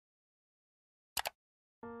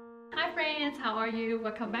Hi friends, how are you?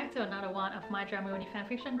 Welcome back to another one of my dramione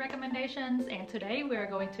fanfiction recommendations, and today we are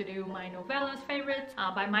going to do my novellas favorites.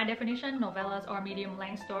 By my definition, novellas are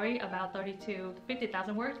medium-length story about 30 to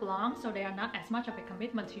 50,000 words long, so they are not as much of a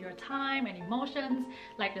commitment to your time and emotions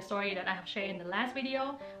like the story that I have shared in the last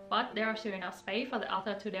video, but there are still enough space for the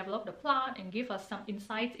author to develop the plot and give us some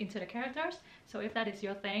insights into the characters. So if that is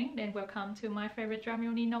your thing, then welcome to my favorite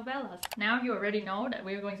dramione novellas. Now you already know that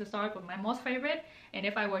we're going to start with my most favorite, and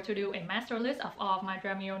if I were to do a master list of all of my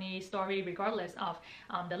dramione story regardless of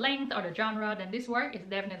the length or the genre, then this work is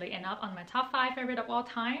definitely end up on my top 5 favorite of all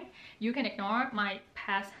time. You can ignore my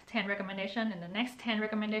past 10 recommendation and the next 10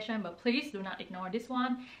 recommendation, but please do not ignore this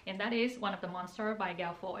one, and that is One of the Monster by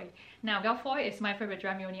Galfoy. Now Galfoy is my favorite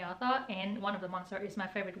dramione author, and One of the Monster is my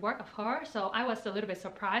favorite work of her, so I was a little bit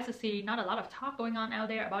surprised to see not a lot of talk going on out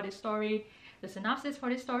there about this story. The synopsis for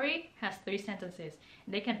this story has 3 sentences.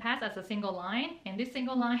 They can pass as a single line, and this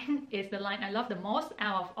single line is the line I love the most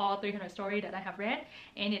out of all 300 stories that I have read,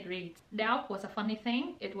 and it reads, "Doubt was a funny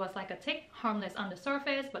thing. It was like a tick, harmless on the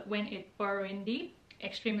surface, but when it burrowed in deep,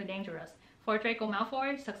 extremely dangerous. For Draco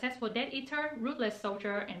Malfoy, successful Death Eater, ruthless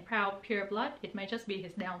soldier, and proud pureblood, it may just be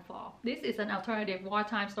his downfall." This is an alternative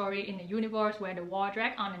wartime story in a universe where the war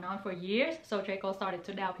dragged on and on for years, so Draco started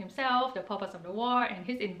to doubt himself, the purpose of the war, and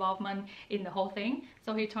his involvement in the whole thing.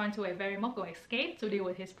 So he turned to a very Muggle escape to deal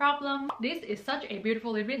with his problem. This is such a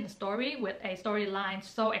beautifully written story with a storyline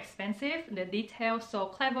so expensive, the details so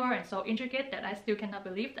clever and so intricate that I still cannot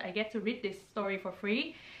believe that I get to read this story for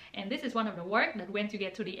free. And this is one of the work that when you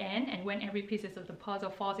get to the end and when every pieces of the puzzle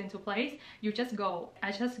falls into place, you just go,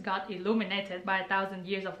 I just got illuminated by 1,000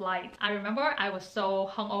 years of light. I remember I was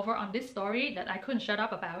so hungover on this story that I couldn't shut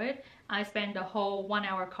up about it. I spent the whole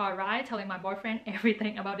 1-hour car ride telling my boyfriend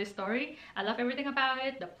everything about this story. I love everything about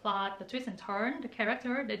it, the plot, the twist and turn, the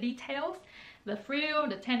character, the details, the thrill,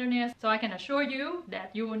 the tenderness. So I can assure you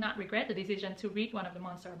that you will not regret the decision to read One of the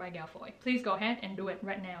Monster by Galfoy. Please go ahead and do it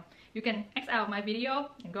right now. You can X out my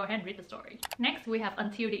video and go ahead and read the story. Next, we have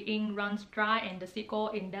Until the Ink Runs Dry and the sequel,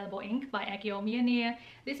 Indelible Ink by Akio Miyane.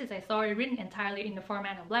 This is a story written entirely in the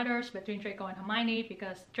format of letters between Draco and Hermione,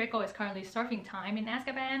 because Draco is currently serving time in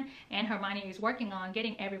Azkaban and Hermione is working on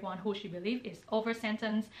getting everyone who she believes is over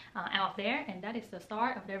sentenced out of there, and that is the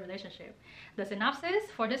start of their relationship. The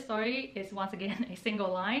synopsis for this story is once again a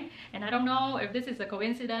single line, and I don't know if this is a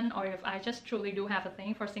coincidence or if I just truly do have a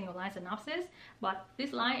thing for single line synopsis, but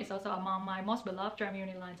this line is also among my most beloved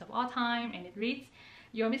dramione lines of all time, and it reads,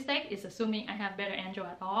 "Your mistake is assuming I have better angel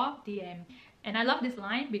at all, DM." And I love this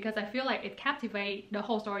line because I feel like it captivates the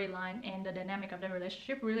whole storyline and the dynamic of the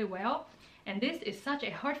relationship really well. And this is such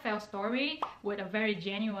a heartfelt story with a very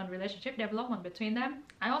genuine relationship development between them.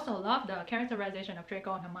 I also love the characterization of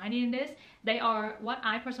Draco and Hermione in this. They are what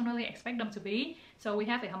I personally expect them to be. So we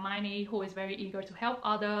have a Hermione who is very eager to help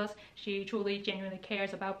others. She truly genuinely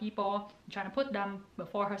cares about people, trying to put them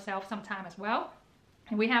before herself sometime as well.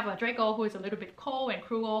 And we have a Draco who is a little bit cold and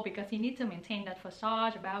cruel because he needs to maintain that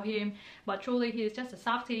facade about him, but truly he is just a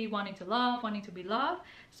softie wanting to love, wanting to be loved.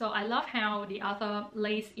 So I love how the author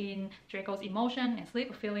lays in Draco's emotion and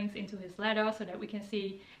sleep feelings into his letter so that we can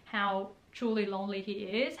see how truly lonely he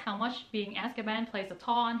is, how much being Azkaban plays a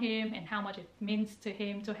toll on him, and how much it means to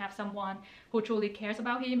him to have someone who truly cares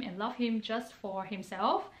about him and love him just for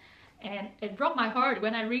himself. And it broke my heart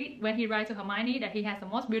when I read when he writes to Hermione that he has the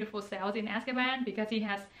most beautiful cells in Azkaban because he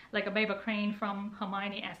has like a baby crane from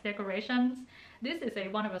Hermione as decorations. This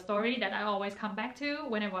is one of a story that I always come back to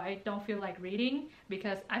whenever I don't feel like reading,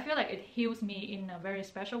 because I feel like it heals me in a very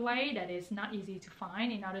special way that is not easy to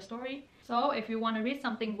find in other stories. So if you want to read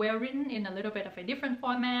something well written in a little bit of a different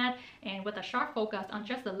format and with a sharp focus on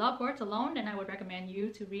just the love words alone, then I would recommend you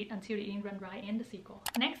to read Until the Ink Runs Dry and the sequel.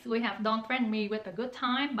 Next, we have Don't Threaten Me with a Good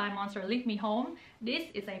Time by Monster Leave Me Home. This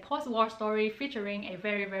is a post-war story featuring a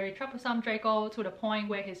very troublesome Draco to the point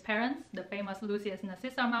where his parents, the famous Lucius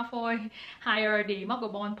Narcissa Malfoy, hire the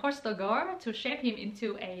Muggle-born poster girl to shape him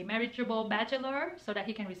into a marriageable bachelor so that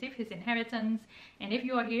he can receive his inheritance. And if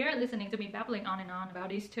you are here listening to me babbling on and on about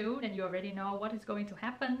these two, then you already know what is going to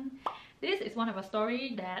happen. This is one of a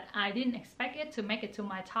story that I didn't expect it to make it to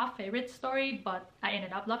my top favorite story, but I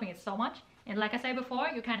ended up loving it so much. And like I said before,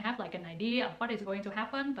 you can have like an idea of what is going to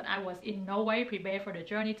happen, but I was in no way prepared for the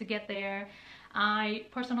journey to get there. I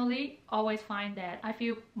personally always find that I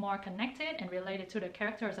feel more connected and related to the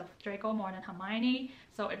characters of Draco more than Hermione,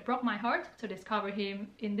 so it broke my heart to discover him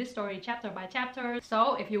in this story chapter by chapter.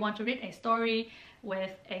 So if you want to read a story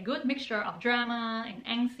with a good mixture of drama and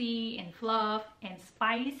angsty and fluff and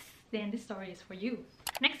spice, then this story is for you.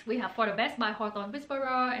 Next, we have For the Best by Hawthorne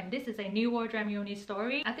Whisperer, and this is a newer dramione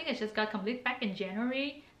story. I think it just got complete back in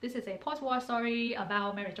January. This is a post-war story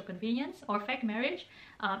about marriage of convenience or fake marriage.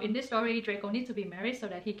 In this story, Draco needs to be married so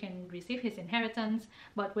that he can receive his inheritance,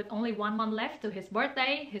 but with only 1 month left to his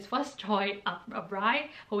birthday, his first choice, a bride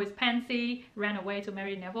who is Pansy, ran away to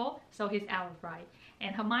marry Neville, so he's out of bride.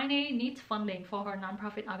 And Hermione needs funding for her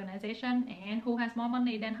non-profit organization, and who has more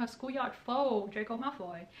money than her schoolyard foe, Draco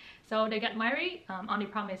Malfoy. So they get married on the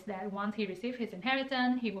promise that once he receives his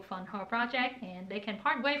inheritance, he will fund her project and they can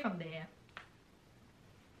part way from there.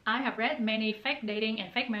 I have read many fake dating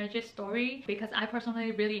and fake marriages story because I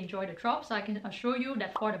personally really enjoy the trope, so I can assure you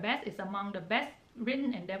that For the Best is among the best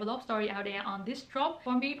written and developed story out there on this trope.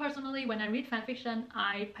 For me personally, when I read fanfiction,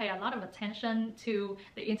 I pay a lot of attention to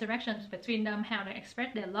the interactions between them, how they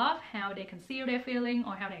express their love, how they conceal their feeling,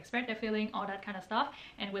 or how they express their feeling, all that kind of stuff.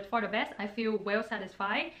 And with For the Best, I feel well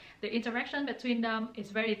satisfied. The interaction between them is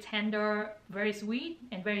very tender, very sweet,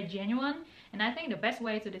 and very genuine. And I think the best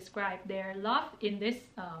way to describe their love in this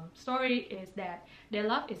story is that their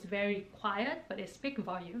love is very quiet, but it speaks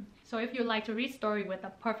volume. So if you like to read story with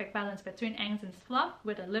a perfect balance between angst and fluff,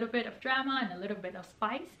 with a little bit of drama and a little bit of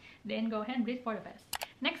spice, then go ahead and read For the Best.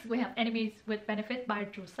 Next, we have Enemies with Benefit by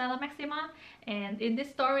Drusilla Maxima. And in this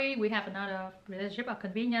story, we have another relationship of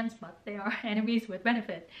convenience, but they are enemies with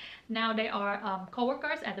benefit. Now, they are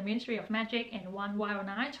co-workers at the Ministry of Magic, and one wild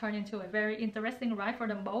night turned into a very interesting ride for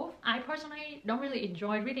them both. I personally don't really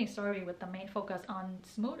enjoy reading story with the main focus on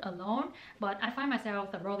smooth alone, but I find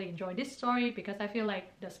myself thoroughly enjoy this story because I feel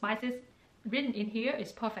like the spices written in here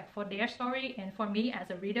is perfect for their story and for me as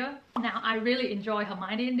a reader. Now, I really enjoy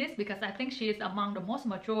Hermione in this because I think she is among the most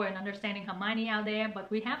mature and understanding Hermione out there, but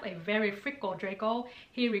we have a very fickle Draco.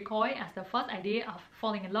 He recoils as the first idea of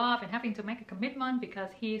falling in love and having to make a commitment because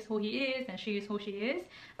he is who he is and she is who she is.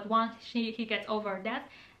 But once he gets over that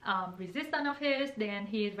resistance of his, then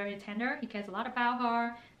he is very tender. He cares a lot about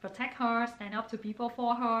her, protect her, stand up to people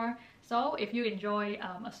for her. So if you enjoy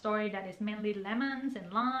a story that is mainly lemons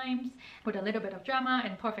and limes with a little bit of drama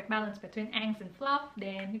and perfect balance between angst and fluff,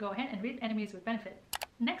 then go ahead and read Enemies with Benefit.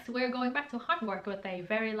 Next, we're going back to Hogwarts with a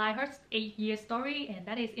very lighthearted 8-year story, and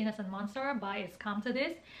that is Innocent Monster by It's Come to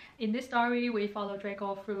This. In this story, we follow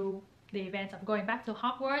Draco through the events of going back to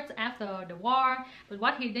Hogwarts after the war, but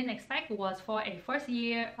what he didn't expect was for a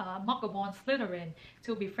first-year Muggle-born Slytherin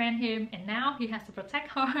to befriend him, and now he has to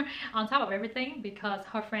protect her on top of everything because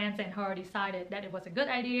her friends and her decided that it was a good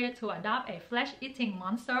idea to adopt a flesh-eating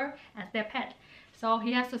monster as their pet. So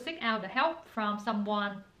he has to seek out the help from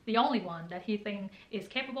someone, the only one that he thinks is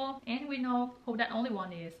capable, and we know who that only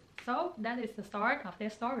one is. So that is the start of their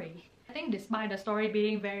story. I think despite the story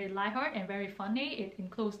being very lighthearted and very funny, it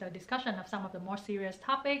includes the discussion of some of the more serious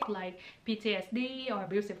topics like PTSD or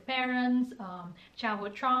abusive parents,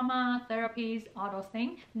 childhood trauma, therapies, all those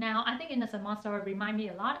things. Now, I think Innocent Monster remind me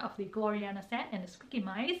a lot of the Gloriana set and the Squeaky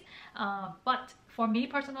Mice, but for me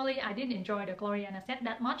personally, I didn't enjoy the Gloriana set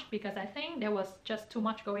that much because I think there was just too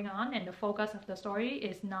much going on and the focus of the story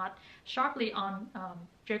is not sharply on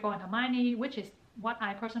Draco and Hermione, which is what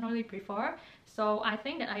I personally prefer. So I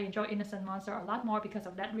think that I enjoy Innocent Monster a lot more because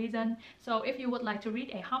of that reason. So if you would like to read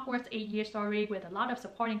a Hogwarts 8-year story with a lot of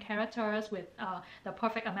supporting characters, with the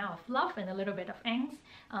perfect amount of fluff and a little bit of angst,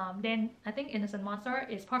 then I think Innocent Monster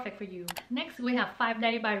is perfect for you. Next, we have 5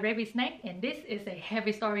 Days by Ravi Snake, and this is a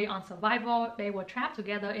heavy story on survival. They were trapped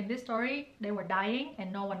together in this story, they were dying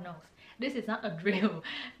and no one knows. This is not a drill.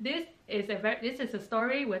 This is a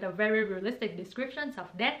story with a very realistic descriptions of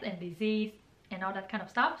death and disease and all that kind of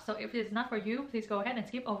stuff. So if it's not for you, please go ahead and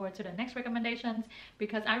skip over to the next recommendations,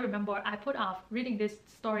 because I remember I put off reading this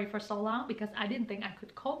story for so long because I didn't think I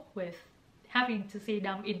could cope with having to see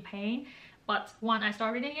them in pain. But when I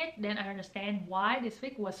started reading it, then I understand why this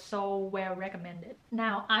fic was so well recommended.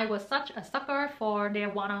 Now, I was such a sucker for their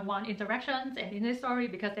one-on-one interactions, and in this story,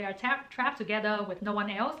 because they are trapped together with no one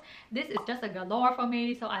else, this is just a galore for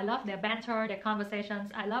me. So I love their banter, their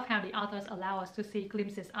conversations. I love how the authors allow us to see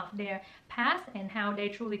glimpses of their past and how they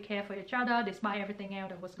truly care for each other despite everything else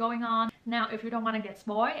that was going on. Now, if you don't want to get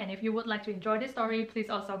spoiled and if you would like to enjoy this story, please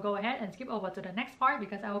also go ahead and skip over to the next part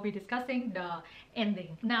because I will be discussing the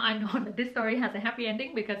ending. Now, I know that this story has a happy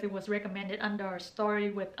ending because it was recommended under a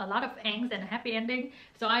story with a lot of angst and a happy ending.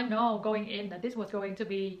 So I know going in that this was going to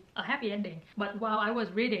be a happy ending. But while I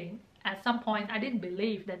was reading, at some point I didn't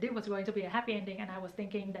believe that it was going to be a happy ending, and I was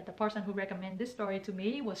thinking that the person who recommended this story to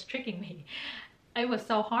me was tricking me. It was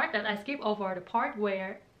so hard that I skipped over the part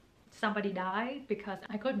where somebody died because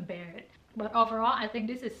I couldn't bear it. But overall, I think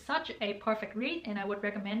this is such a perfect read and I would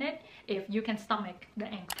recommend it if you can stomach the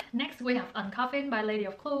angst. Next, we have Uncoffined by Lady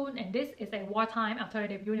of Clune, and this is a wartime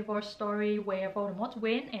alternative universe story where Voldemort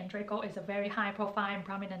wins and Draco is a very high profile and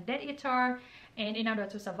prominent Death Eater. And in order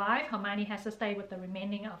to survive, Hermione has to stay with the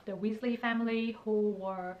remaining of the Weasley family, who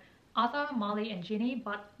were Arthur, Molly, and Ginny,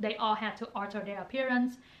 but they all had to alter their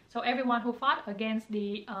appearance. So everyone who fought against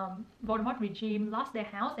the Voldemort regime lost their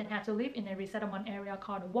house and had to live in a resettlement area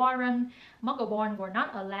called the Warren. Muggleborn were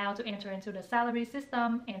not allowed to enter into the salary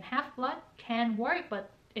system, and Half-Blood can work, but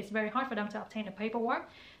it's very hard for them to obtain the paperwork.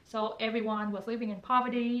 So everyone was living in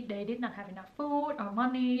poverty. They did not have enough food or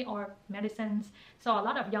money or medicines. So a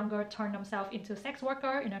lot of younger turned themselves into sex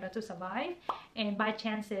workers in order to survive. And by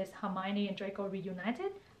chances, Hermione and Draco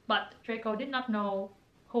reunited. But Draco did not know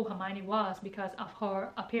who Hermione was because of her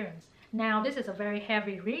appearance. Now, this is a very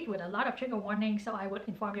heavy read with a lot of trigger warnings, so I would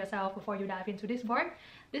inform yourself before you dive into this work.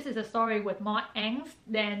 This is a story with more angst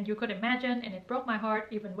than you could imagine, and it broke my heart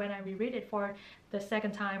even when I reread it for the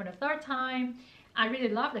second time and the third time. I really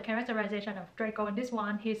love the characterization of Draco in this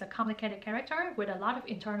one. He's a complicated character with a lot of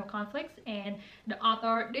internal conflicts, and the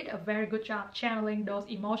author did a very good job channeling those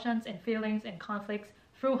emotions and feelings and conflicts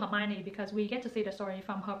through Hermione, because we get to see the story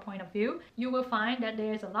from her point of view. You will find that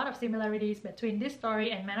there's a lot of similarities between this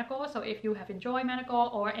story and Manacle, so if you have enjoyed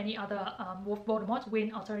Manacle or any other Voldemort's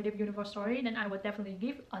Win alternative universe story, then I would definitely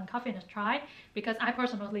give Uncoffined a try, because I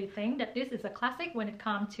personally think that this is a classic when it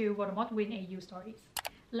comes to Voldemort Win AU stories.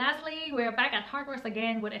 Lastly, we're back at Hogwarts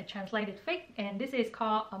again with a translated fic, and this is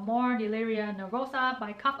called Amor Deliria Nervosa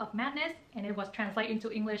by Cup of Madness, and it was translated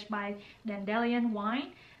into English by Dandelion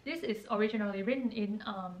Wine. This is originally written in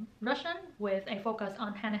Russian with a focus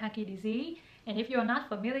on Hanahaki disease. And if you are not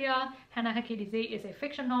familiar, Hanahaki disease is a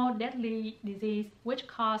fictional deadly disease which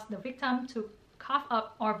causes the victim to cough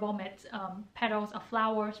up or vomit petals of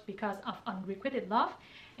flowers because of unrequited love.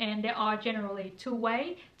 And there are generally two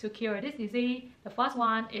ways to cure this disease. The first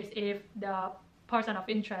one is if the person of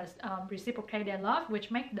interest reciprocate their love, which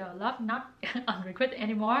make the love not unrequited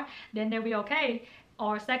anymore, then they'll be okay.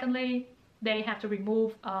 Or secondly, they have to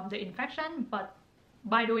remove the infection, but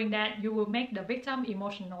by doing that, you will make the victim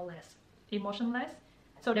emotionless,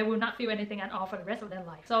 so they will not feel anything at all for the rest of their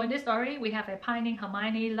life. So in this story, we have a pining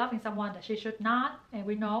Hermione loving someone that she should not, and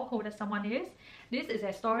we know who that someone is. This is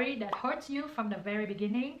a story that hurts you from the very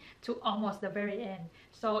beginning to almost the very end.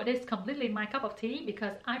 So it is completely my cup of tea,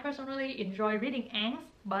 because I personally enjoy reading angst,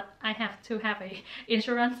 but I have to have a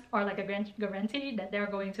insurance or like a guarantee that they're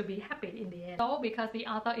going to be happy in the end. So because the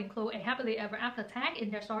author include a happily ever after tag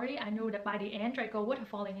in their story, I knew that by the end Draco would have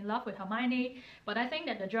fallen in love with Hermione. But I think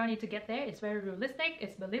that the journey to get there is very realistic,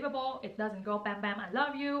 it's believable, it doesn't go bam bam I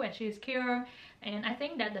love you and she's cured. And I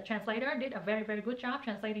think that the translator did a very good job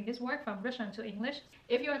translating this work from Russian to English.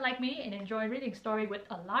 If you are like me and enjoy reading story with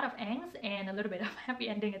a lot of angst and a little bit of happy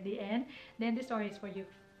ending at the end, then this story is for you.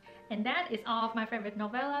 And that is all of my favorite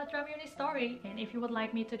novella dramione story. And if you would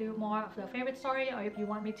like me to do more of the favorite story, or if you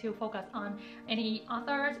want me to focus on any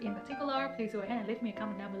authors in particular, please go ahead and leave me a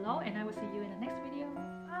comment down below, and I will see you in the next video.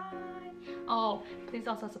 Bye! Oh, please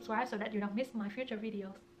also subscribe so that you don't miss my future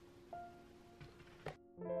videos.